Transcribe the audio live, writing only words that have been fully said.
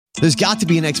There's got to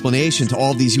be an explanation to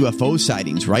all of these UFO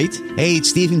sightings, right? Hey,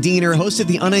 it's Stephen Diener, host of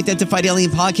the Unidentified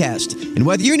Alien Podcast. And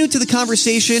whether you're new to the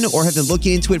conversation or have been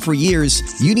looking into it for years,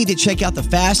 you need to check out the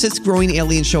fastest growing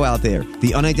alien show out there,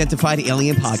 the Unidentified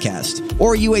Alien Podcast,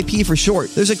 or UAP for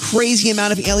short. There's a crazy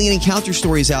amount of alien encounter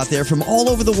stories out there from all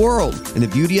over the world. And the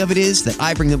beauty of it is that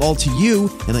I bring them all to you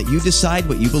and let you decide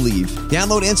what you believe.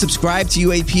 Download and subscribe to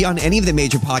UAP on any of the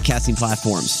major podcasting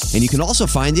platforms. And you can also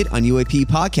find it on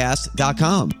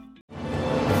UAPpodcast.com.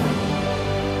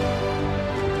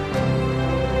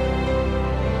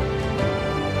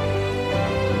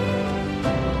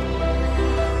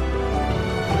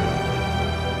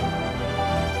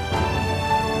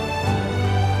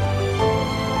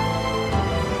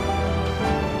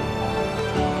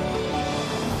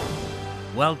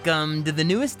 Welcome to the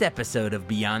newest episode of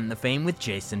Beyond the Fame with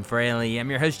Jason Fraley. I'm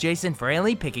your host, Jason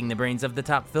Fraley, picking the brains of the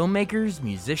top filmmakers,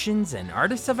 musicians, and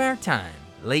artists of our time.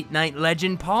 Late-night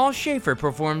legend Paul Shaffer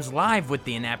performs live with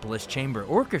the Annapolis Chamber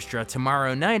Orchestra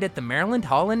tomorrow night at the Maryland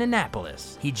Hall in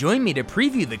Annapolis. He joined me to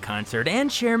preview the concert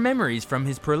and share memories from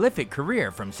his prolific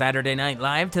career from Saturday Night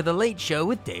Live to The Late Show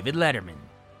with David Letterman.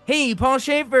 Hey, Paul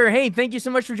Shaffer. Hey, thank you so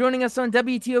much for joining us on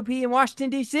WTOP in Washington,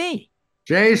 D.C.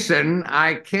 Jason,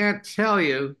 I can't tell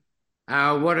you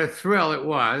what a thrill it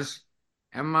was.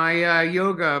 And my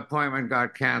yoga appointment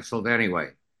got canceled anyway.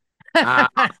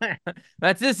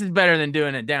 This is better than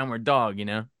doing a downward dog, you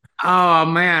know? Oh,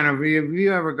 man, have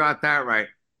you ever got that right?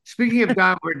 Speaking of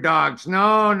downward dogs, no,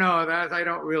 I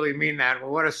don't really mean that.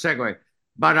 Well, what a segue.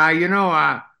 But,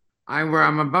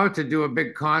 I'm about to do a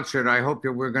big concert. I hope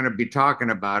that we're going to be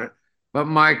talking about it. But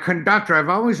my conductor, I've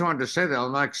always wanted to say that,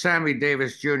 I'm like Sammy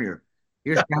Davis Jr.,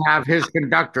 used to have his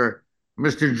conductor,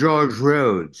 Mr. George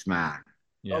Rhodes, man.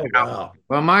 Yeah. Oh, wow.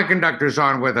 Well, my conductor's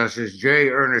on with us is J.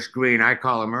 Ernest Green. I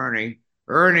call him Ernie.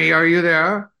 Ernie, are you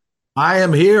there? I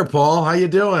am here, Paul. How you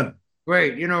doing?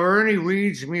 Great. You know, Ernie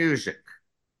reads music,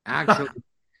 actually.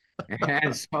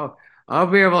 And so I'll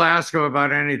be able to ask him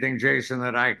about anything, Jason,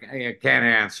 that I can't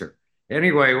answer.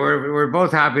 Anyway, we're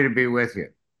both happy to be with you.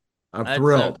 I'm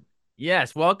thrilled.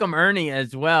 Yes, welcome Ernie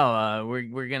as well.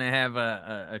 We're gonna have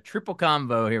a triple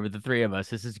combo here with the three of us.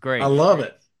 This is great. I love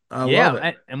it. I love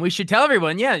it. And we should tell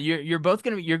everyone, you're both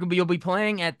you'll be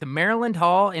playing at the Maryland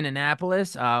Hall in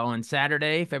Annapolis on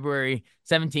Saturday, February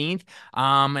 17th.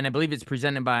 And I believe it's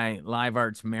presented by Live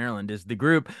Arts Maryland is the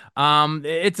group.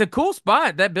 It's a cool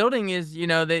spot. That building is,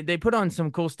 they put on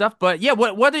some cool stuff. But yeah,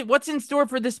 what's in store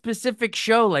for this specific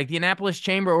show? Like the Annapolis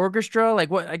Chamber Orchestra? Like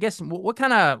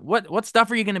what stuff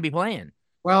are you going to be playing?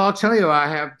 Well, I'll tell you, I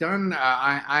have done.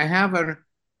 I have an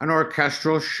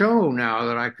orchestral show now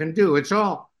that I can do. It's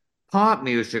all pop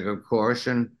music, of course,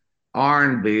 and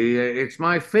R&B. It's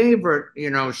my favorite,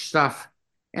 stuff.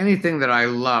 Anything that I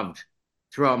loved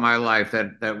throughout my life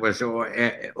that was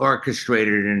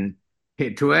orchestrated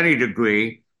to any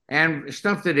degree, and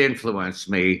stuff that influenced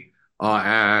me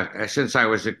since I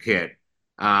was a kid.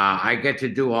 I get to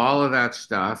do all of that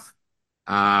stuff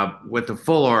with the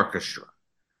full orchestra.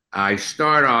 I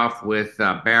start off with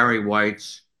Barry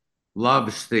White's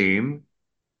Love's Theme.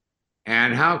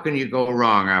 And how can you go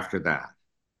wrong after that?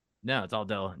 No, it's all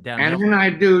downhill. And then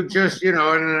I do just, and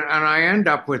I end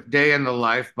up with Day in the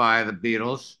Life by the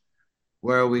Beatles,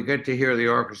 where we get to hear the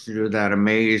orchestra do that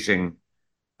amazing,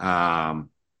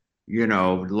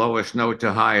 lowest note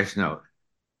to highest note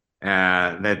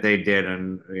that they did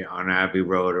on Abbey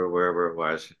Road or wherever it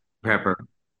was, Pepper.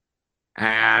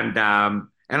 And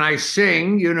I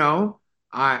sing,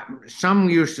 some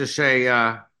used to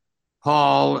say,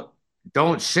 Paul,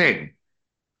 don't sing.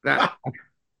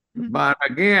 But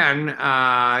again,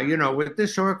 with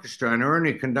this orchestra and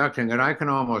Ernie conducting it, I can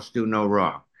almost do no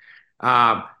wrong.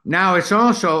 Now it's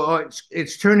also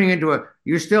it's turning into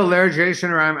you still there, Jason,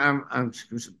 or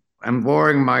I'm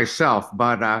boring myself,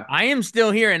 but I am still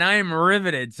here and I am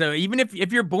riveted. So even if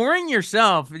you're boring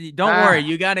yourself, don't worry,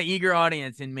 you got an eager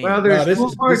audience in me. Well, there's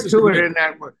more to it in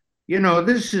that.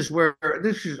 This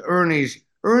is Ernie's.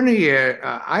 Ernie,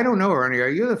 I don't know, Ernie. Are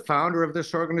you the founder of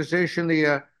this organization?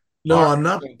 No, I'm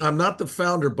not. I'm not the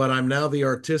founder, but I'm now the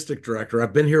artistic director.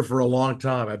 I've been here for a long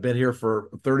time. I've been here for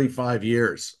 35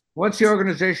 years. What's the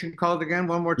organization called again?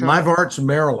 One more time. Live Arts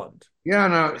Maryland. Yeah,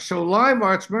 no. So Live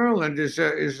Arts Maryland is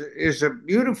a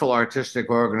beautiful artistic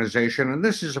organization, and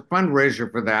this is a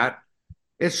fundraiser for that.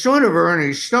 It's sort of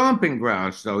Ernie's stomping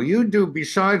grounds, though. You do,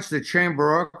 besides the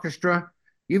chamber orchestra,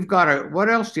 you've got what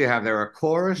else do you have there? A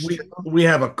chorus? We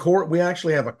have we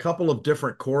actually have a couple of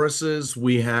different choruses.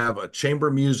 We have a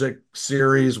chamber music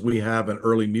series. We have an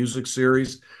early music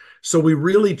series. So we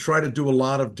really try to do a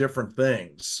lot of different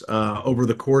things over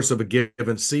the course of a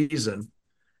given season.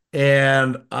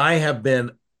 And I have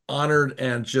been honored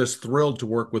and just thrilled to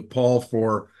work with Paul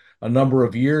for a number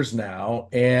of years now.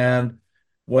 And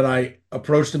when I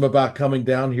approached him about coming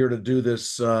down here to do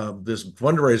this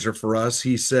fundraiser for us,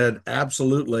 he said,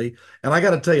 absolutely. And I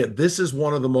got to tell you, this is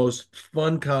one of the most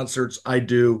fun concerts I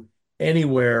do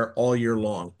anywhere all year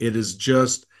long. It's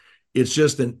just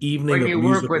an evening When of you work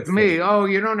musical with fun. me, oh,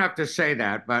 you don't have to say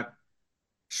that, but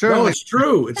No, certainly it's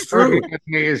true. It's working true. with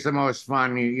me is the most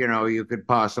fun you could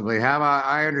possibly have.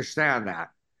 I understand that.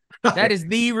 That is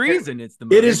the reason it's the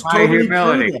It most. is My totally true,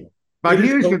 humility. though. But It is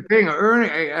here's the to-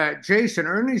 thing, Jason,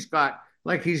 Ernie's got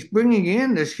like he's bringing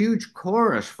in this huge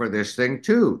chorus for this thing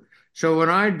too. So when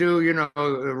I do,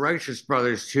 the Righteous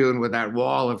Brothers tune with that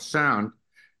wall of sound,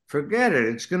 forget it.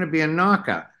 It's going to be a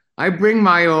knockout. I bring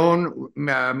my own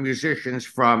musicians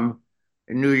from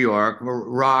New York,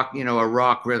 rock, a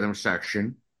rock rhythm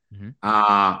section. Mhm.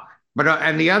 Uh, but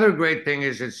and the other great thing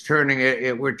is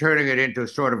we're turning it into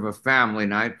sort of a family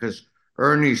night because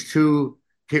Ernie's two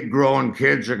grown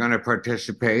kids are going to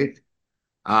participate.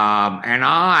 And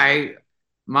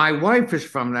my wife is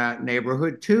from that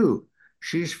neighborhood too.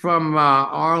 She's from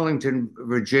Arlington,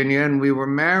 Virginia, and we were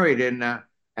married in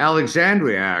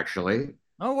Alexandria, actually.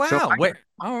 Oh So, wow. Where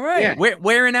all right. yeah,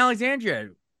 Where in Alexandria?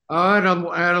 at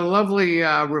a lovely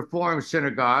Reform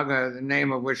synagogue, the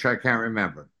name of which I can't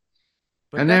remember.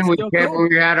 But And then that's still cool.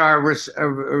 we had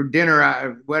our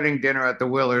dinner, wedding dinner at the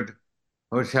Willard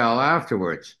Hotel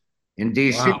afterwards in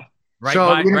D.C. wow. So,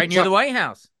 Right near the White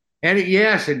House. and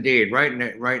yes, indeed, right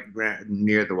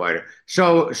near the White House.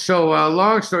 So,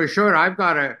 long story short, I've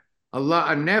got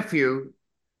a nephew,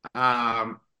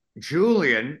 um,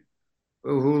 Julian,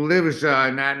 who lives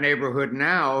in that neighborhood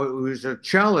now, who's a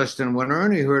cellist. And when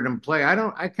Ernie heard him play, I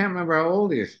can't remember how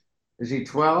old he is. Is he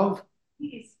 12?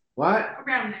 He's What?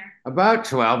 around there. About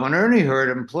 12. When Ernie heard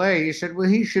him play, he said, well,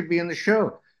 he should be in the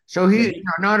show. So Yeah.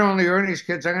 not only Ernie's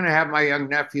kids, I'm going to have my young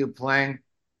nephew playing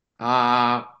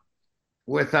uh,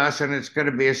 with us, and it's going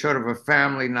to be a sort of a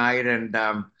family night. And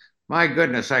my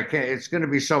goodness, I can't, it's going to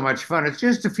be so much fun. It's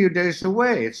just a few days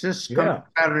away. It's just coming Yeah.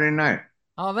 Saturday night.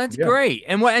 Oh, that's Yeah. great.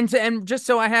 And just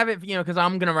so I have it, because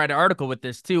I'm gonna write an article with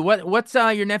this too. What's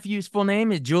your nephew's full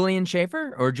name? Is Julian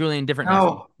Shaffer or Julian different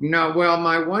last name? No, no. Well,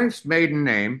 my wife's maiden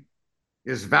name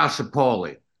is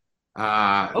Vasapoli. Okay,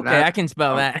 That's I can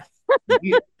spell that.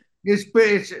 it's just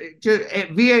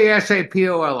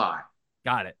Vasapoli.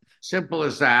 Got it. Simple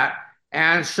as that.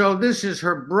 And so this is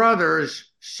her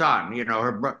brother's son,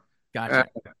 uh, Gotcha.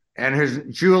 and his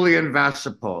Julian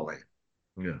Vasapoli.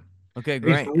 Yeah. Okay, He's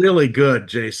great. really good,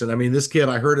 Jason. I mean, this kid,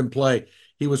 I heard him play.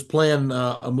 He was playing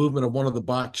a movement of one of the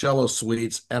Bach cello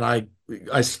suites, and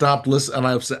I stopped listening.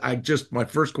 And my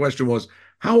first question was,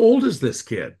 how old is this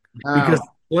kid? Because Oh,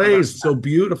 he plays so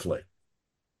beautifully.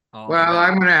 Oh, well,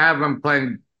 I'm going to have him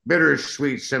playing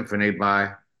Bittersweet Symphony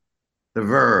by The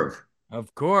Verve.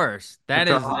 of course. That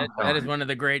That's is all I'm that is telling you. one of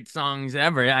the great songs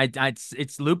ever.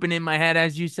 It's looping in my head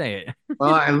as you say it.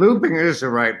 Well, and looping is the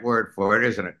right word for it,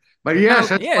 isn't it? But yes,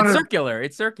 No, that's yeah, it's circular.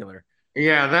 It's circular.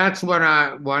 yeah, that's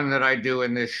one that I do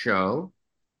in this show.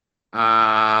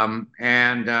 And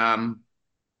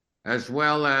as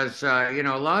well as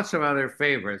lots of other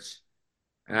favorites,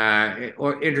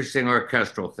 or interesting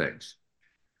orchestral things.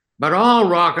 But all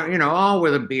rock, all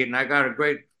with a beat. And I got a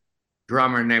great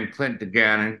drummer named Clint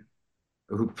DeGannon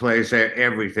who plays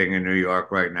everything in New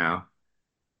York right now,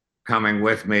 coming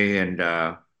with me,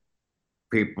 and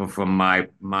people from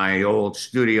my old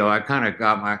studio. I kind of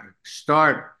got my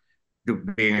start to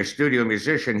being a studio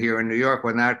musician here in New York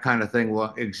when that kind of thing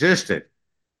existed.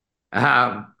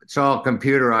 It's all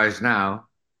computerized now.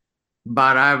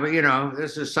 But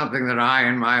this is something that I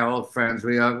and my old friends,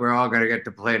 we're all going to get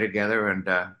to play together, and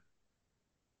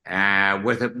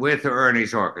with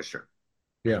Ernie's orchestra.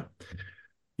 Yeah.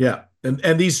 Yeah.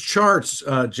 And these charts,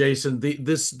 Jason,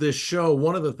 this show,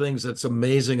 one of the things that's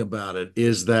amazing about it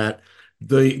is that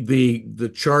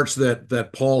the charts that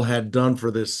Paul had done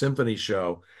for this symphony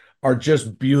show are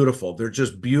just beautiful. They're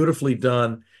just beautifully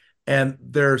done, and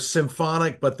they're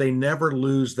symphonic, but they never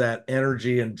lose that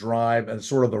energy and drive and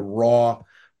sort of the raw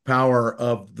power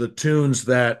of the tunes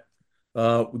that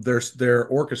they're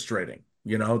orchestrating.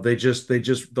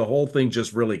 The whole thing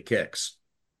just really kicks.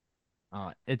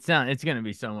 It's gonna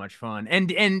be so much fun.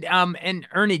 And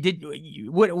Ernie,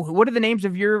 what are the names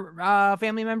of your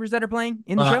family members that are playing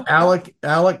in the show?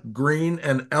 Alec Green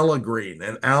and Ella Green,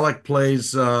 and Alec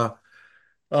plays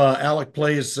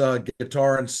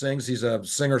guitar and sings. He's a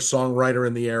singer-songwriter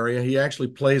in the area. He actually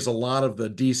plays a lot of the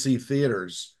DC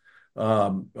theaters.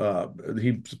 Um, uh,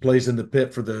 he plays in the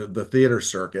pit for the theater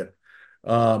circuit.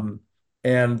 Um,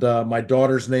 And my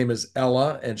daughter's name is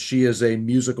Ella, and she is a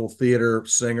musical theater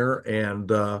singer.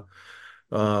 And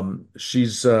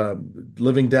she's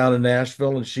living down in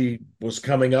Nashville, and she was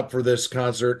coming up for this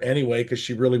concert anyway because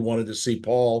she really wanted to see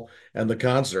Paul and the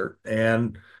concert.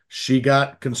 And she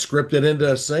got conscripted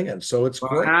into singing, so it's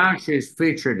Well, great. now she's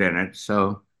featured in it,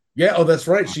 so Yeah, oh, that's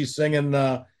right. She's singing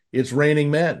 "It's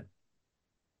Raining Men."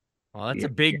 Well, that's yeah. a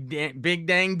big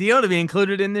dang deal to be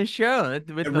included in this show with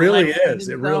It the really legend is.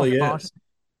 It himself, really Paul. is.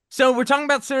 So we're talking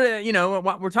about sort of,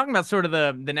 what we're talking about sort of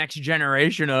the next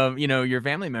generation of, your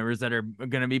family members that are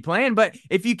going to be playing. But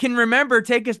if you can remember,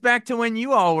 take us back to when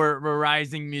you all were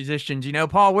rising musicians.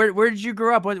 Paul, where did you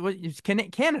grow up? It's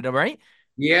Canada, right?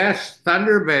 Yes,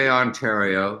 Thunder Bay,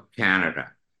 Ontario,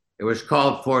 Canada. It was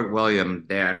called Fort William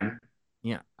then.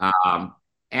 Yeah. Um,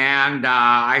 and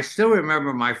I still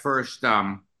remember my first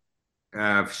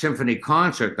symphony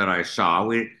concert that I saw.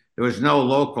 There was no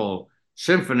local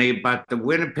symphony, but the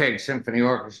Winnipeg Symphony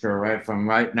Orchestra,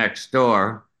 right next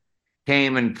door,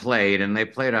 came and played, and they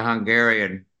played a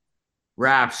Hungarian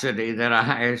rhapsody that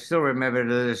I still remember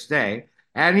to this day.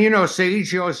 And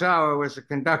Seiji Ozawa was a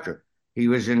conductor. He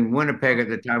was in Winnipeg at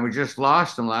the time. We just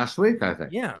lost him last week, I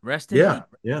think. Yeah. Rest in peace.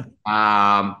 Yeah, yeah,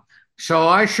 So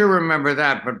I sure remember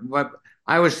that. But what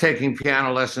I was taking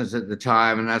piano lessons at the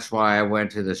time, and that's why I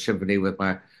went to the symphony with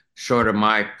my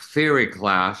theory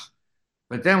class.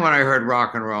 But then when I heard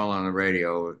rock and roll on the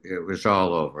radio, it was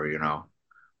all over.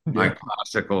 My yeah,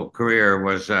 classical career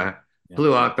was Yeah.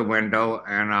 flew out the window,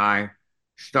 and I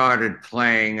started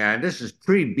playing. This is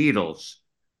pre-Beatles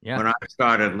Yeah. when I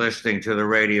started listening to the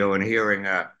radio and hearing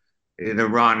the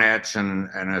Ronettes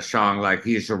and a song like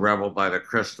 "He's a Rebel" by the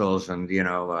Crystals, and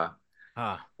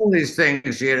Ah. all these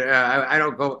things. I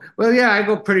don't go. Well, yeah, I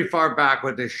go pretty far back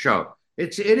with this show.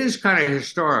 It is kind of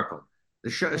historical. The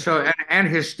show, and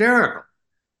hysterical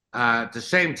at the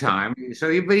same time.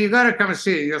 But you got to come and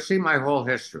see it. You'll see my whole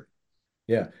history.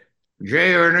 yeah.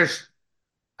 Jay Ernest,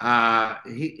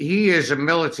 he is a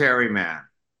military man,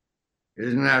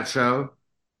 isn't that so?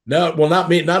 No, well, not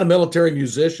me, not a military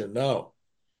musician. No.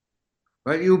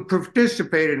 But you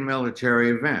participate in military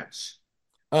events,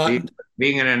 Uh,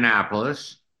 being in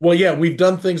Annapolis. well, yeah, we've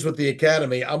done things with the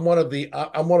academy. I'm one of the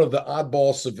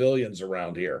oddball civilians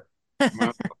around here.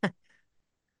 Well,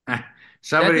 That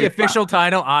the somebody's official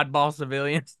title, Oddball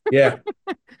Civilians. Yeah,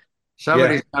 yeah,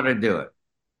 somebody's got to do it.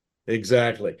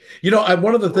 exactly.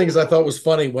 One of the things I thought was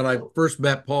funny when I first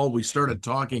met Paul, we started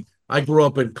talking. I grew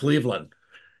up in Cleveland,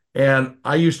 and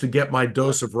I used to get my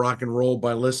dose of rock and roll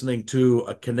by listening to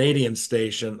a Canadian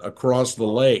station across the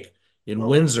lake in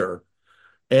Windsor.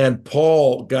 And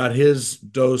Paul got his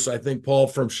dose, I think, Paul,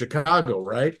 from Chicago,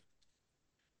 right?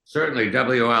 Certainly,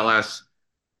 WLS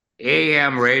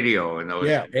AM radio in those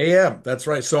Yeah, days. AM. That's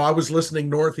right. So I was listening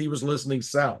north, he was listening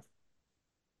south.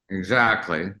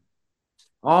 Exactly.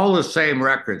 All the same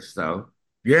records, though.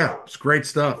 Yeah, it's great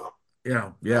stuff.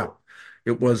 Yeah, yeah.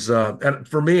 It was and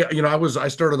for me, I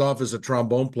started off as a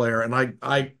trombone player, and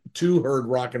I too heard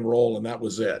rock and roll, and that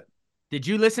was it. Did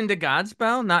you listen to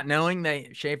Godspell, not knowing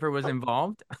that Schaefer was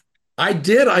involved? I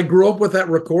did. I grew up with that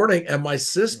recording, and my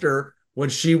sister, when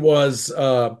she was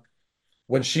younger,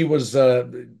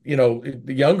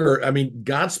 I mean,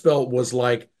 Godspell was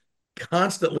like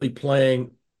constantly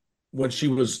playing when she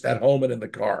was at home and in the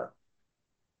car,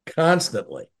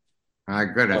 constantly. My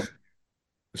Um, goodness.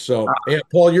 so, yeah,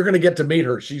 Paul, you're going to get to meet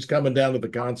her. She's coming down to the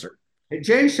concert. Hey,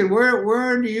 Jason,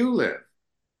 where do you live?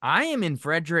 I am in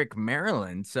Frederick,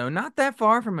 Maryland, so not that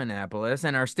far from Annapolis,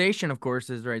 and our station, of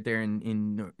course, is right there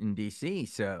in DC,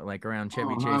 so like around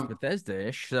Chevy Chase, Uh-huh.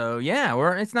 Bethesda-ish. So yeah,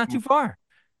 it's not too far.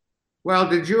 Well,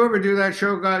 did you ever do that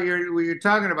show? Were you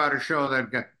talking about a show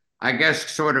that I guess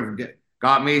sort of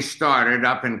got me started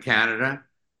up in Canada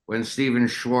when Stephen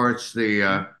Schwartz,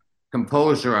 the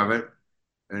composer of it,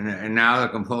 and now the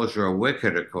composer of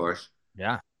Wicked, of course.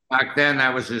 Yeah. Back then,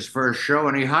 that was his first show,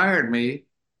 and he hired me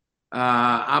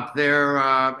up there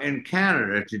in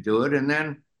Canada to do it, and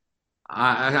then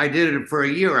I did it for a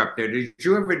year up there. Did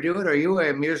you ever do it? Are you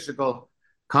a musical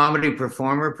comedy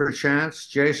performer, perchance,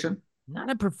 Jason? Not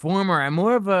a performer. I'm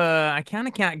more of I kind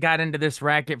of got into this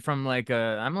racket from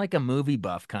I'm like a movie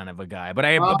buff kind of a guy. But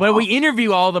we Oh,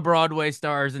 interview all the Broadway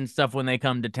stars and stuff when they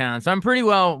come to town. So I'm pretty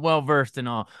well versed in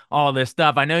all this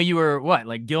stuff. I know you were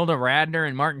like Gilda Radner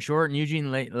and Martin Short and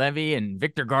Eugene Levy and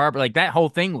Victor Garber. Like that whole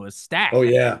thing was Oh, stacked.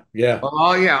 yeah, yeah.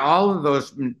 oh yeah, all of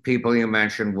those people you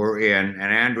mentioned were in,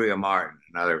 and Andrea Martin,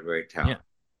 another great Yeah. talent.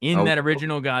 In Uh, that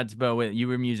original Godspell with you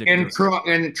were music in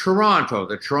Toronto,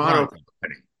 the Toronto Toronto.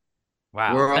 company.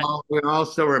 Wow. We all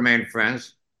still remain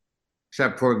friends,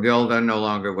 except poor Gilda, no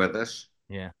longer with us.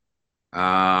 Yeah.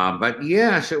 But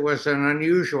yes, it was an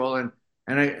unusual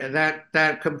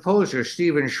that composer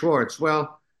Stephen Schwartz.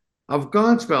 Well, of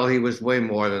Godspell, he was way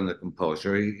more than the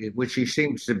composer, which he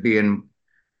seems to be in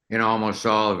almost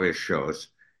all of his shows.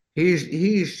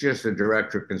 He's just a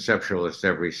director conceptualist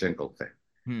every single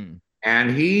thing, and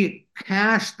he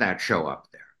cast that show up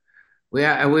there.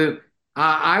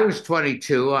 I was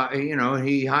 22.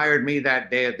 He hired me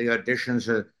that day at the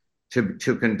auditions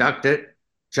to conduct it,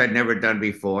 which I'd never done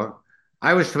before.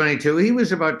 I was 22. He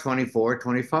was about 24,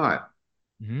 25.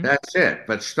 That's it.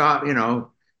 But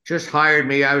just hired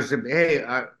me. Hey,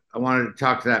 I wanted to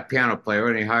talk to that piano player,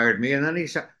 and he hired me. And then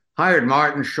hired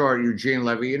Martin Short, Eugene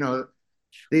Levy.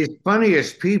 These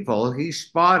funniest people, he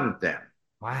spotted them.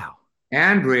 Wow.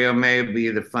 Andrea may be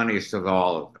the funniest of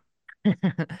all of them.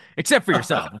 Except for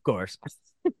yourself, of course.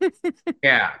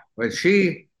 Yeah, but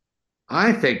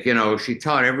I think, she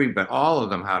taught all of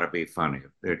them how to be funny,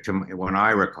 when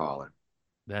I recall it.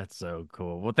 That's so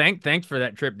cool. Well, thanks for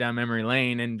that trip down memory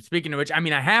lane. And speaking of which, I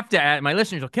mean, I have to ask, my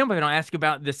listeners will kill me if I don't ask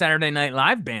about the Saturday Night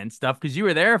Live band stuff, because you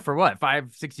were there for what,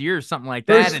 5-6 years, something like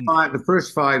that. The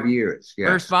first 5 years, yes.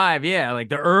 First 5, yeah, like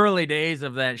the early days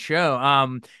of that show.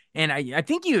 And I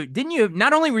think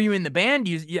not only were you in the band,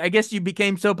 I guess you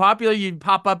became so popular, you'd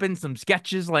pop up in some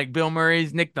sketches like Bill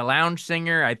Murray's Nick the Lounge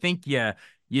Singer. I think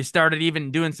you started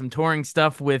even doing some touring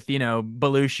stuff with,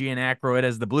 Belushi and Aykroyd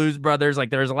as the Blues Brothers. Like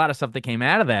there's a lot of stuff that came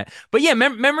out of that. But yeah,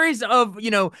 memories of,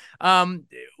 how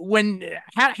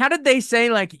did they say,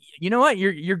 like, you know what,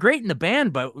 you're great in the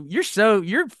band, but you're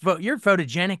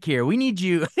photogenic here. We need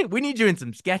you, we need you in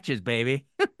some sketches, baby.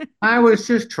 I was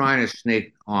just trying to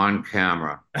sneak on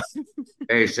camera,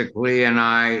 basically. And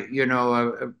I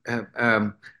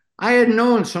had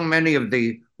known so many of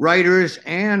the writers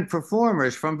and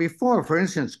performers from before. For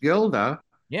instance, Gilda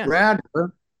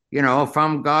Radner,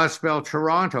 from Godspell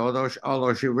Toronto,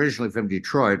 although she originally from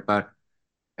Detroit, but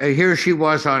here she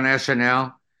was on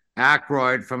SNL.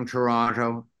 Aykroyd from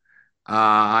Toronto,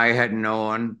 I had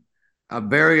known.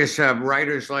 Various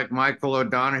writers like Michael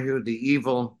O'Donoghue, the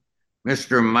evil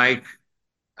Mr. Mike,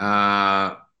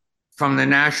 from the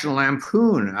National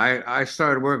Lampoon. I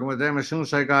started working with them as soon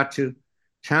as I got to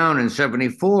town in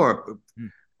 74,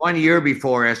 1 year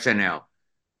before SNL.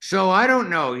 So I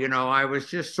don't know, I was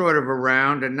just sort of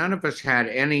around, and none of us had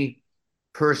any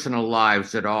personal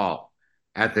lives at all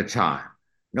at the time.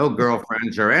 No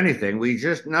girlfriends or anything. We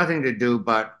just nothing to do,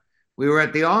 but we were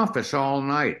at the office all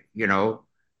night,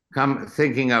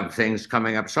 thinking of things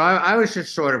coming up. So I was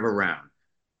just sort of around.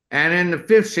 And in the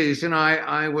 5th season,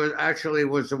 I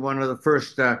was one of the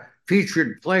first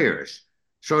featured players,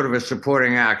 sort of a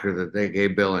supporting actor that they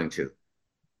gave billing to.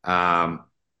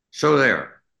 So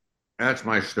that's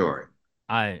my story.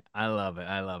 I love it.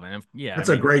 I love it. And yeah, that's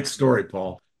a great story,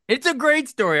 Paul. It's a great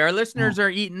story. Our listeners are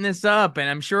eating this up, and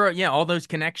I'm sure, all those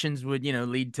connections would,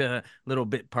 lead to little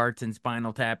bit parts in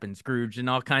Spinal Tap and Scrooge and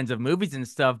all kinds of movies and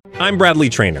stuff. I'm Bradley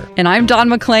Trainer. And I'm Don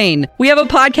McClain. We have a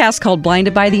podcast called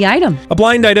Blinded by the Item. A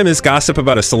blind item is gossip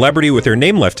about a celebrity with their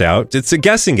name left out. It's a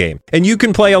guessing game, and you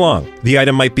can play along. The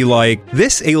item might be like,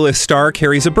 this A-list star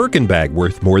carries a Birkin bag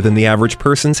worth more than the average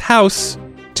person's house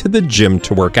to the gym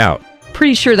to work out.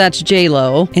 Pretty sure that's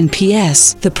J-Lo. And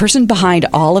P.S. the person behind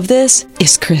all of this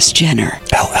is Kris Jenner,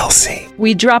 LLC.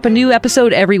 We drop a new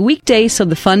episode every weekday so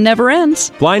the fun never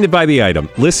ends. Blinded by the Item.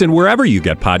 Listen wherever you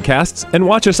get podcasts and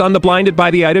watch us on the Blinded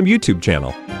by the Item YouTube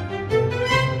channel.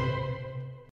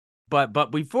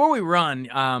 But before we run,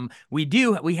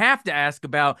 we have to ask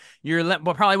about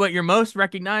probably what you're most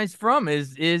recognized from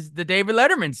is the David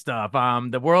Letterman stuff.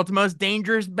 The world's most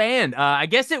dangerous band. I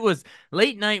guess it was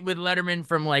Late Night with Letterman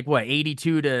from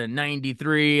 82 to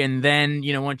 93, and then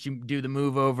once you do the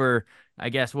move over, I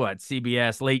guess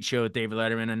CBS Late Show with David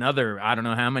Letterman, another I don't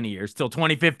know how many years till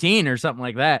 2015 or something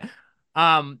like that.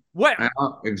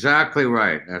 Exactly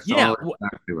right. That's all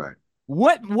exactly right.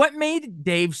 What made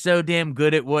Dave so damn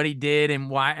good at what he did, and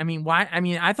why?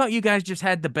 I thought you guys just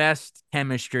had the best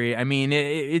chemistry. I mean,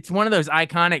 it's one of those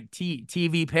iconic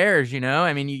TV pairs,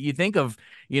 you think of,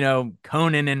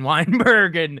 Conan and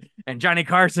Weinberg and Johnny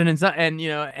Carson and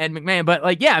Ed McMahon,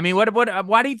 but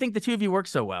why do you think the two of you work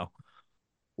so well?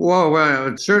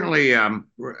 Well, certainly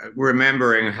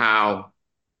remembering how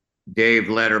Dave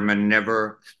Letterman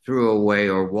never threw away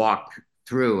or walked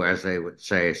through, as they would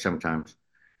say sometimes.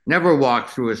 Never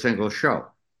walked through a single show.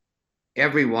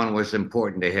 Everyone was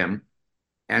important to him.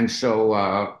 And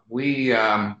so we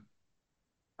had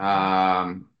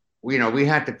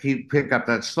to pick up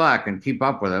that slack and keep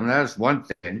up with him. That's one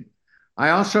thing. I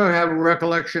also have a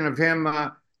recollection of him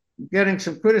getting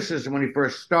some criticism when he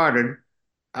first started.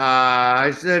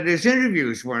 I said his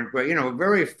interviews weren't great,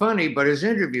 very funny, but his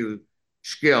interview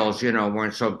skills,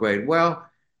 weren't so great. Well,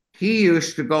 he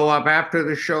used to go up after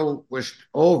the show was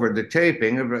over, the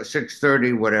taping, about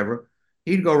 6:30, whatever.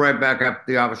 He'd go right back up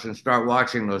to the office and start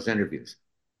watching those interviews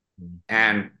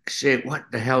and say, "What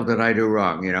the hell did I do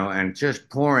wrong?" And just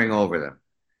pouring over them,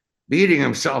 beating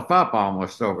himself up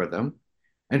almost over them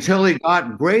until he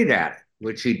got great at it,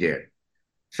 which he did.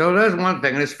 So that's one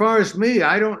thing. And as far as me,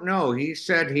 I don't know. He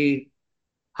said he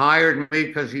hired me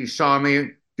because he saw me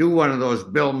do one of those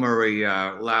Bill Murray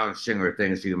lounge singer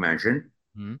things you mentioned.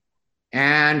 Mm-hmm.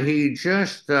 And he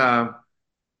just,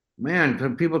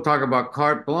 man, people talk about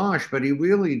carte blanche, but he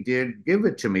really did give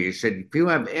it to me. He said, if you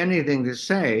have anything to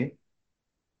say,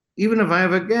 even if I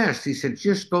have a guest, he said,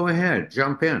 just go ahead,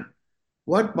 jump in.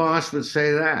 What boss would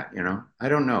say that? I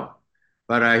don't know.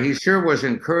 But he sure was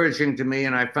encouraging to me,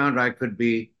 and I found I could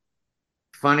be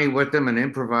funny with them and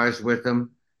improvise with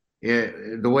them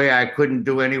the way I couldn't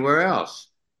do anywhere else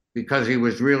because he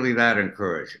was really that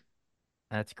encouraging.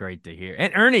 That's great to hear.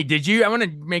 And Ernie, I want to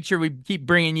make sure we keep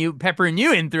peppering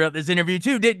you in throughout this interview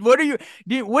too.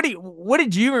 What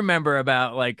did you remember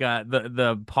about like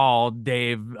the Paul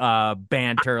Dave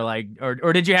banter, like,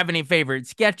 or did you have any favorite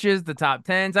sketches, the top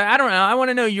tens? I don't know. I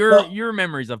want to know your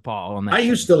memories of Paul on that. I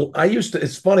used to,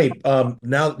 it's funny,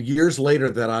 now years later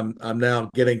that I'm now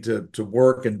getting to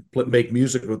work and make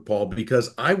music with Paul,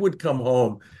 because I would come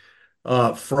home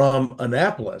from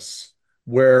Annapolis,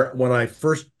 where when I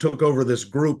first took over this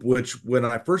group, which when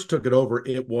I first took it over,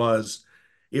 it was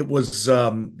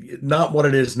not what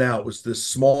it is now. It was this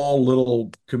small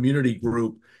little community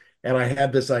group, and I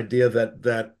had this idea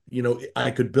that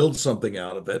I could build something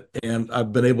out of it, and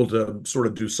I've been able to sort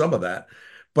of do some of that.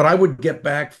 But I would get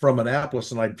back from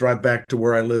Annapolis and I'd drive back to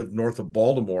where I live north of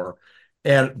Baltimore,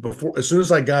 and as soon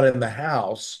as I got in the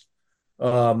house,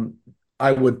 um,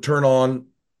 I would turn on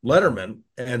Letterman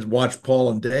and watch Paul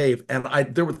and Dave,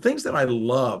 and there were things that I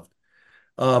loved.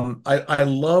 I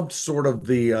loved sort of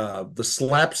the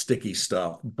slapsticky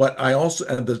stuff, but I also,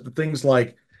 and the things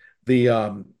like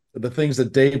the things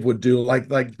that Dave would do, like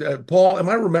Paul. Am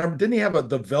I remember? Didn't he have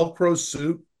the Velcro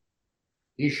suit?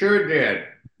 He sure did.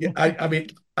 Yeah, I mean,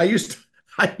 I used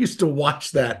to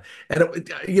watch that,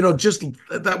 and just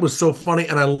that was so funny,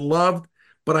 and I loved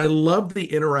the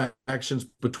interactions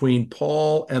between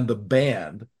Paul and the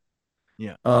band.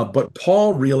 Yeah. But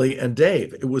Paul really and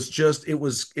Dave, it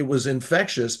was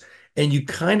infectious. And you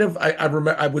kind of, I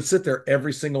remember I would sit there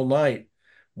every single night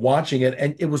watching it,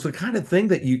 and it was the kind of thing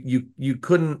that you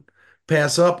couldn't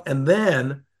pass up. And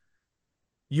then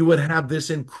you would have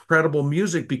this incredible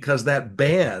music because that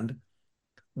band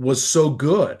was so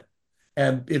good.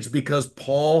 And it's because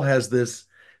Paul has this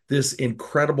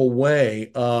incredible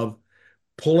way of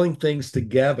pulling things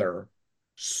together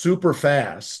super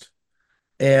fast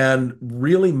and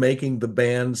really making the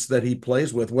bands that he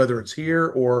plays with, whether it's here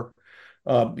or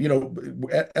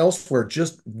elsewhere,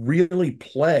 just really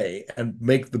play and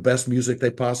make the best music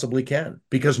they possibly can,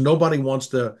 because nobody wants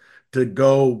to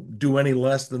go do any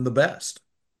less than the best.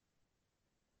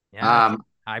 Yeah,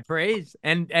 high praise.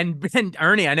 And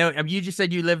Ernie, I know you just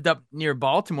said you lived up near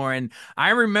Baltimore, and I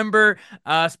remember,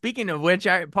 speaking of which,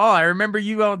 Paul, I remember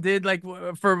you all did like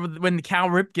for when Cal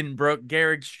Ripken broke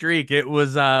Garrick's streak. It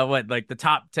was like the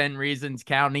top 10 reasons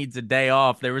Cal needs a day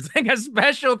off. There was like a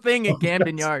special thing in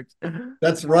Camden Yards.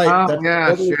 That's right. Oh, That's yes,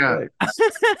 totally yeah.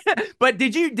 right. But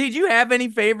did you have any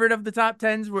favorite of the top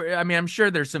tens? I mean, I'm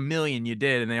sure there's a million you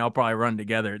did, and they all probably run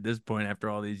together at this point after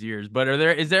all these years. But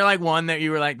is there like one that you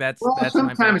were like, that's Well, my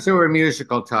favorite? sometimes there were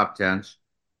musical top tens.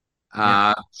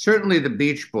 Certainly the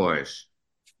Beach Boys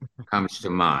comes to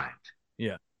mind.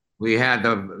 Yeah. We had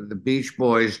the Beach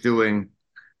Boys doing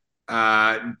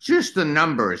just the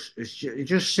numbers,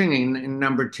 just singing in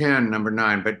number 10, number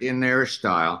 9, but in their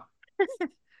style.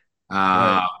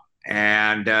 Right.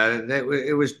 And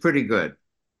it was pretty good.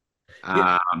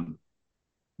 Yeah.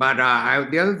 But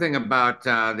the other thing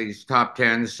about these top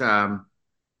tens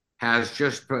has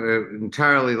just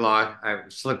entirely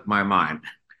slipped my mind.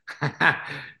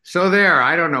 So there,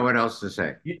 I don't know what else to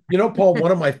say. Paul,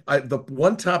 the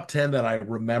one top 10 that I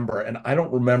remember, and I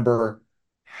don't remember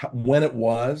when it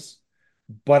was,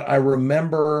 but I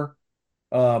remember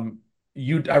I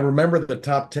remember the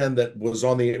top 10 that was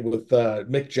on with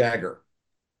Mick Jagger.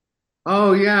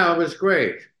 Oh yeah, it was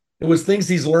great. It was things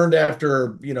he's learned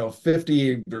after,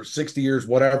 50 or 60 years,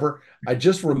 whatever. I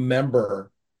just sort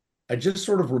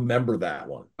of remember that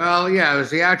one. Well, yeah, it was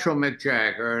the actual Mick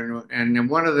Jagger, and then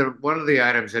one of the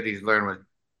items that he's learned was,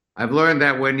 I've learned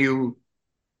that when you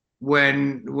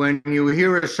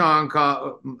hear a song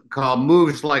called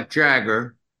 "Moves Like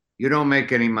Jagger," you don't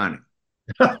make any money.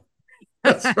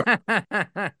 That's right.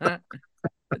 That's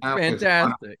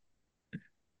fantastic.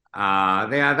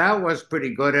 Yeah, that was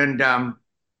pretty good. And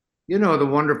the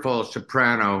wonderful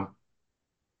soprano,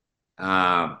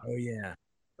 uh, Oh yeah.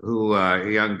 who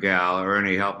young gal,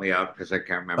 Ernie, help me out because I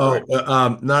can't remember Oh, it.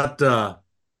 not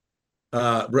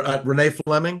Renee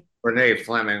Fleming. Renee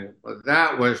Fleming.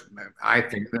 That was, I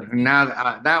think,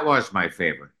 now that was my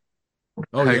favorite.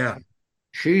 Oh yeah.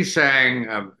 She sang,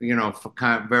 for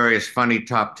kind of various funny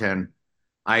top 10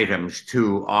 items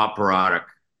to operatic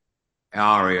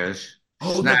arias,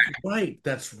 Oh, that's right.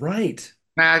 That's right.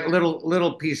 snack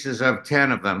little pieces of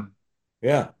 10 of them.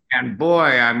 Yeah. And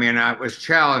boy, I mean, it was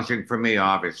challenging for me,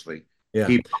 obviously, Yeah.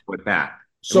 keep up with that.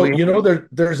 So,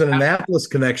 there's an Annapolis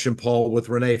connection, Paul, with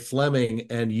Renee Fleming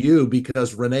and you,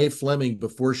 because Renee Fleming,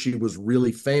 before she was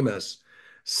really famous,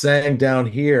 sang down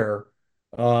here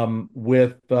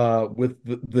with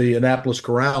the Annapolis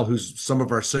Chorale, who's some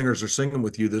of our singers are singing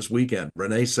with you this weekend.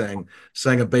 Renee sang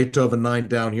a Beethoven 9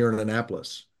 down here in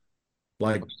Annapolis,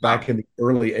 like back in the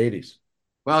early 80s.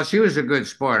 Well, she was a good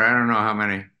sport. I don't know how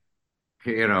many,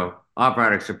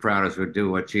 operatic sopranos would do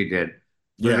what she did,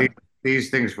 but Yeah. these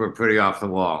things were pretty off the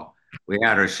wall. We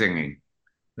had her singing,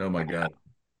 Oh my God.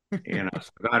 so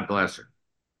God bless her.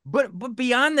 But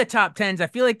beyond the top tens, I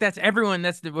feel like that's everyone.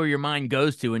 That's where your mind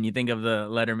goes to when you think of the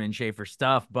Letterman Schaefer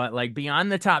stuff. But like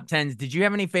beyond the top tens, did you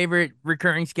have any favorite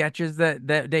recurring sketches that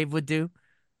Dave would do?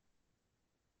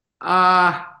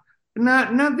 Uh,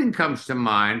 nothing comes to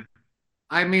mind.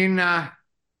 I mean,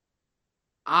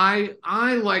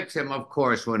 I liked him, of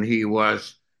course, when he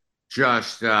was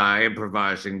just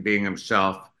improvising, being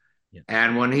himself, Yeah.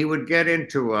 and when he would get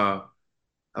into a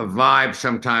vibe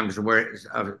sometimes where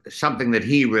something that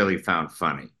he really found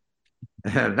funny.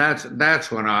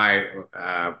 That's when I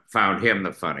found him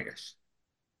the funniest,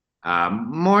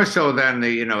 more so than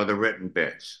the written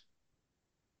bits.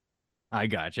 I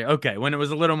gotcha. Okay, when it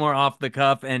was a little more off the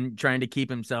cuff and trying to keep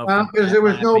himself Well, from because there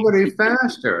was laughing. Yeah.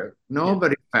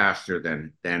 nobody faster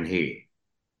than he.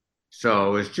 So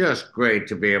it was just great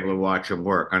to be able to watch him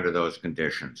work under those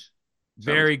conditions.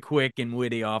 Some, Very quick and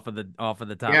witty off of the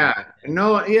top. yeah,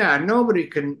 no, yeah, nobody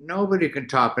can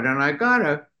top it. And I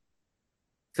gotta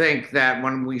think that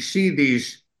when we see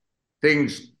these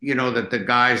things, that the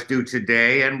guys do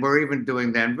today, and we're even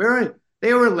doing then,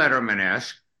 they were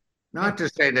Letterman-esque. Yeah. Not to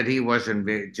say that he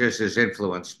wasn't just as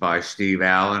influenced by Steve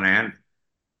Allen and, of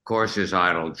course, his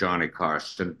idol Johnny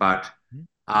Carson, but Mhm.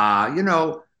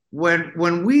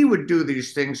 when we would do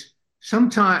these things,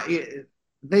 sometimes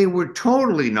they were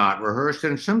totally not rehearsed,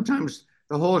 and sometimes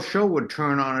the whole show would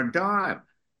turn on a dime.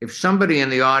 If somebody in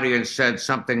the audience said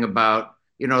something about,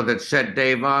 that set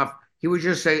Dave off, he would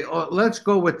just say, "Oh, let's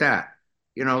go with that.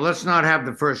 Let's not have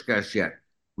the first guess yet.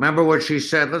 Remember what she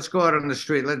said? Let's go out on the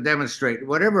street. Let's demonstrate."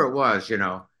 Whatever it was.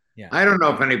 Yeah. I don't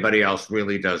know if anybody else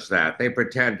really does that. They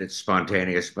pretend it's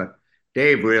spontaneous, but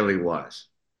Dave really was.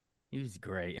 He was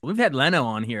great. We've had Leno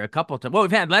on here a couple times. Well,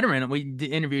 we've had Letterman. We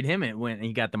interviewed him when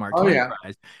he got the Mark Oh Twain yeah,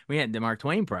 Prize. We had the Mark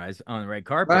Twain Prize on the red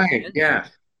carpet. right. Yeah.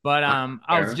 But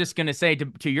I was There. just gonna say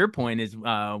to your point is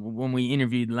when we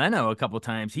interviewed Leno a couple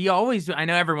times, he always I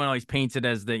know everyone always paints it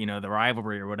as the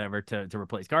rivalry or whatever to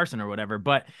replace Carson or whatever,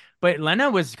 but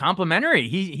Leno was complimentary.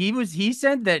 He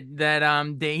said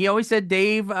that he always said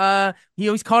Dave he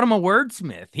always called him a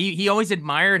wordsmith. He always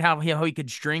admired how he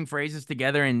could string phrases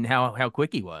together and how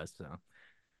quick he was. So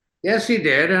Yes, he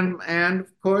did, and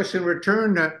of course, in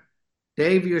return,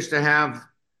 Dave used to have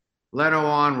Leno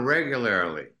on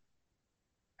regularly.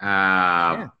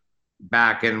 yeah.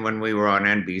 Back in when we were on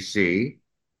NBC,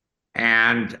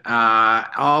 and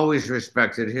always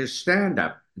respected his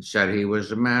stand-up and said he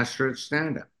was a master at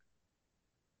stand-up.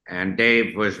 And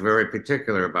Dave was very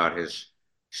particular about his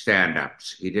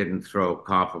stand-ups. He didn't throw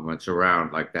compliments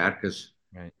around like that because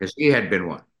Right. he had been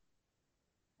one.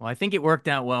 Well, I think it worked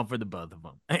out well for the both of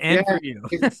them Yeah, and for you.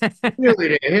 it really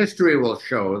did. History will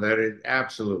show that it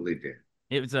absolutely did.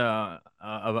 It was a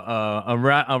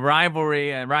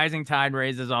rivalry. A rising tide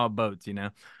raises all boats.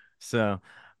 So,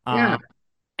 Yeah,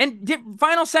 and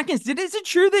final seconds. Is it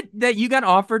true that you got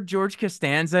offered George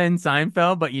Costanza in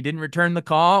Seinfeld, but you didn't return the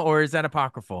call, or is that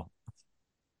apocryphal?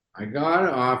 I got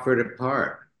offered a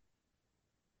part.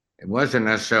 It wasn't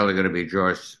necessarily going to be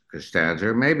George Costanza,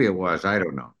 or maybe it was. I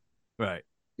don't know Right.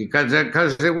 because it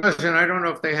wasn't. I don't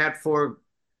know if they had four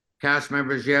cast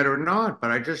members yet or not,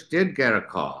 but I just did get a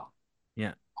call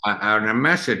Yeah. and a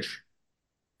message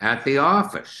at the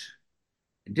office.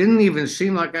 It didn't even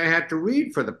seem like I had to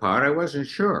read for the part. I wasn't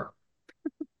sure,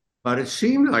 but it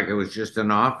seemed like it was just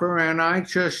an offer, and I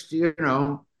just,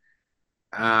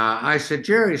 I said,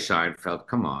 Jerry Seinfeld,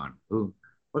 come on,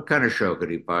 what kind of show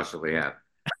could he possibly have?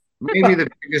 maybe the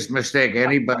biggest mistake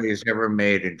anybody has ever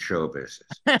made in show business.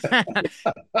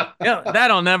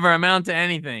 That'll never amount to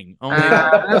anything. Only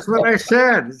That's what I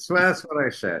said. That's what I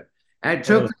said. And it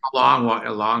took them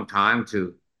a long time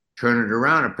to turn it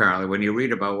around. Apparently, when you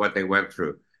read about what they went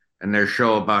through, and their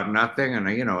show about nothing, and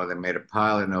they made a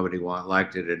pilot, nobody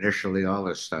liked it initially, all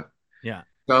this stuff. yeah.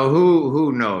 So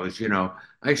who knows?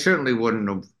 I certainly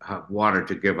wouldn't have wanted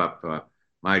to give up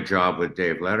my job with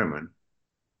Dave Letterman.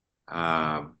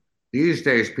 These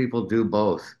days, people do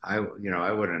both. I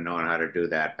wouldn't have known how to do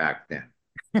that back then.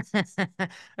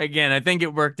 Again, I think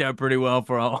it worked out pretty well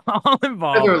for all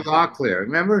involved. Heather Locklear,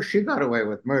 remember, she got away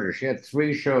with murder. She had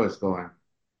 3 shows going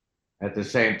at the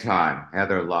same time.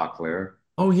 Heather Locklear.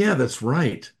 Oh yeah, that's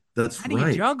right. That's How do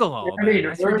you juggle all that?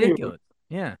 That's ridiculous.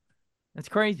 Yeah, that's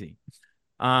crazy.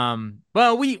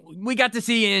 Well, we got to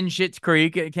see you in Schitt's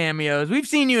Creek at cameos. We've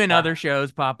seen you in other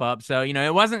shows pop up. So,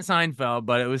 it wasn't Seinfeld,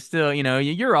 but it was still,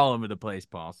 you're all over the place,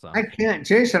 Paul. So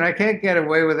Jason, I can't get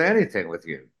away with anything with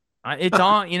you. it's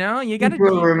all, you got to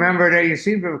remember that you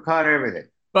seem to have caught everything.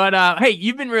 But hey,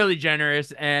 you've been really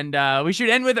generous, and we should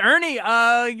end with Ernie.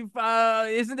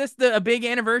 Isn't this a big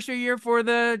anniversary year for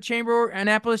the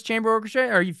Annapolis Chamber Orchestra?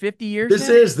 Are you 50 years? This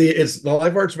now? It's the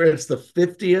Live Arts Fair. It's the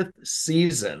 50th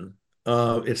season.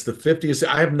 It's the 50th.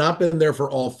 I have not been there for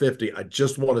all 50. I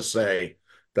just want to say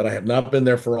that I have not been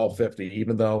there for all 50,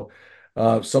 even though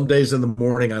some days in the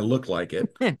morning I look like it.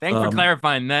 Thanks for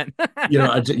clarifying that.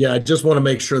 I just want to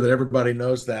make sure that everybody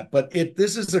knows that. But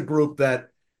this is a group that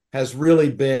has really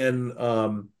been.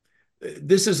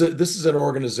 This is an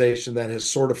organization that has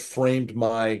sort of framed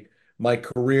my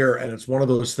career, and it's one of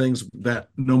those things that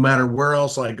no matter where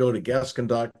else I go to guest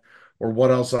conduct or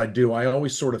what else I do, I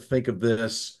always sort of think of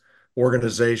this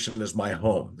organization as my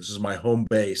home. This is my home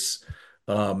base.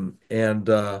 I'm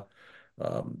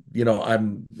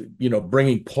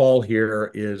bringing Paul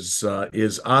here is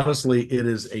honestly, it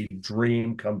is a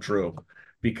dream come true,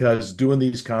 because doing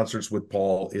these concerts with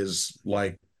Paul is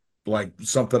like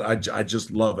something I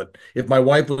just love it. If my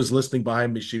wife was listening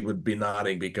behind me, she would be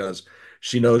nodding, because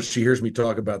she hears me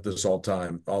talk about this all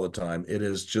the time. It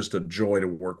is just a joy to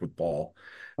work with Paul.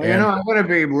 Well, I'm going to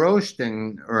be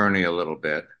roasting Ernie a little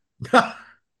bit.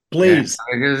 Please.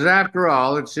 Yeah, because after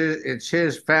all, it's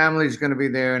his family's going to be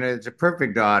there, and it's a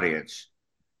perfect audience.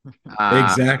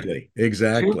 Exactly.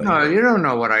 You don't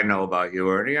know what I know about you,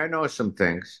 Ernie. I know some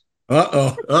things.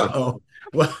 Well,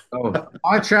 so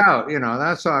watch out.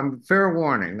 That's all. I'm fair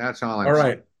warning. That's all. All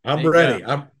right. I'm ready.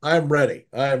 I'm ready.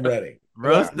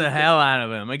 Roast the hell out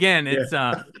of him. Again, it's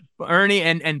Ernie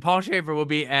and Paul Shaffer will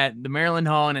be at the Maryland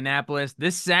Hall in Annapolis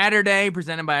this Saturday,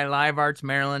 presented by Live Arts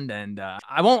Maryland. And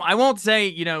I won't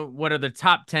say, what are the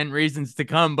top 10 reasons to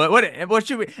come, but what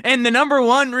should we, and the number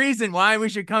 1 reason why we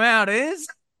should come out is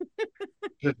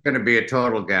it's going to be a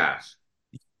total gas.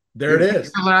 There it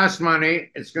is. The last money,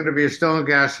 it's going to be a stone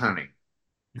gas honey.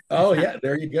 Oh yeah,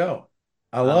 there you go.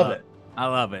 I love it. I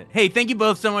love it. Hey, thank you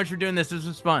both so much for doing this. This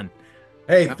was fun.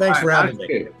 Hey, thanks for having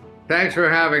me. Thanks for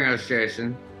having us,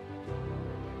 Jason.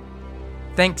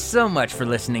 Thanks so much for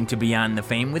listening to Beyond the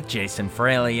Fame with Jason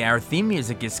Fraley. Our theme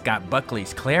music is Scott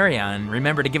Buckley's Clarion.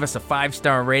 Remember to give us a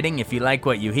 5-star rating if you like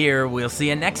what you hear. We'll see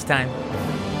you next time.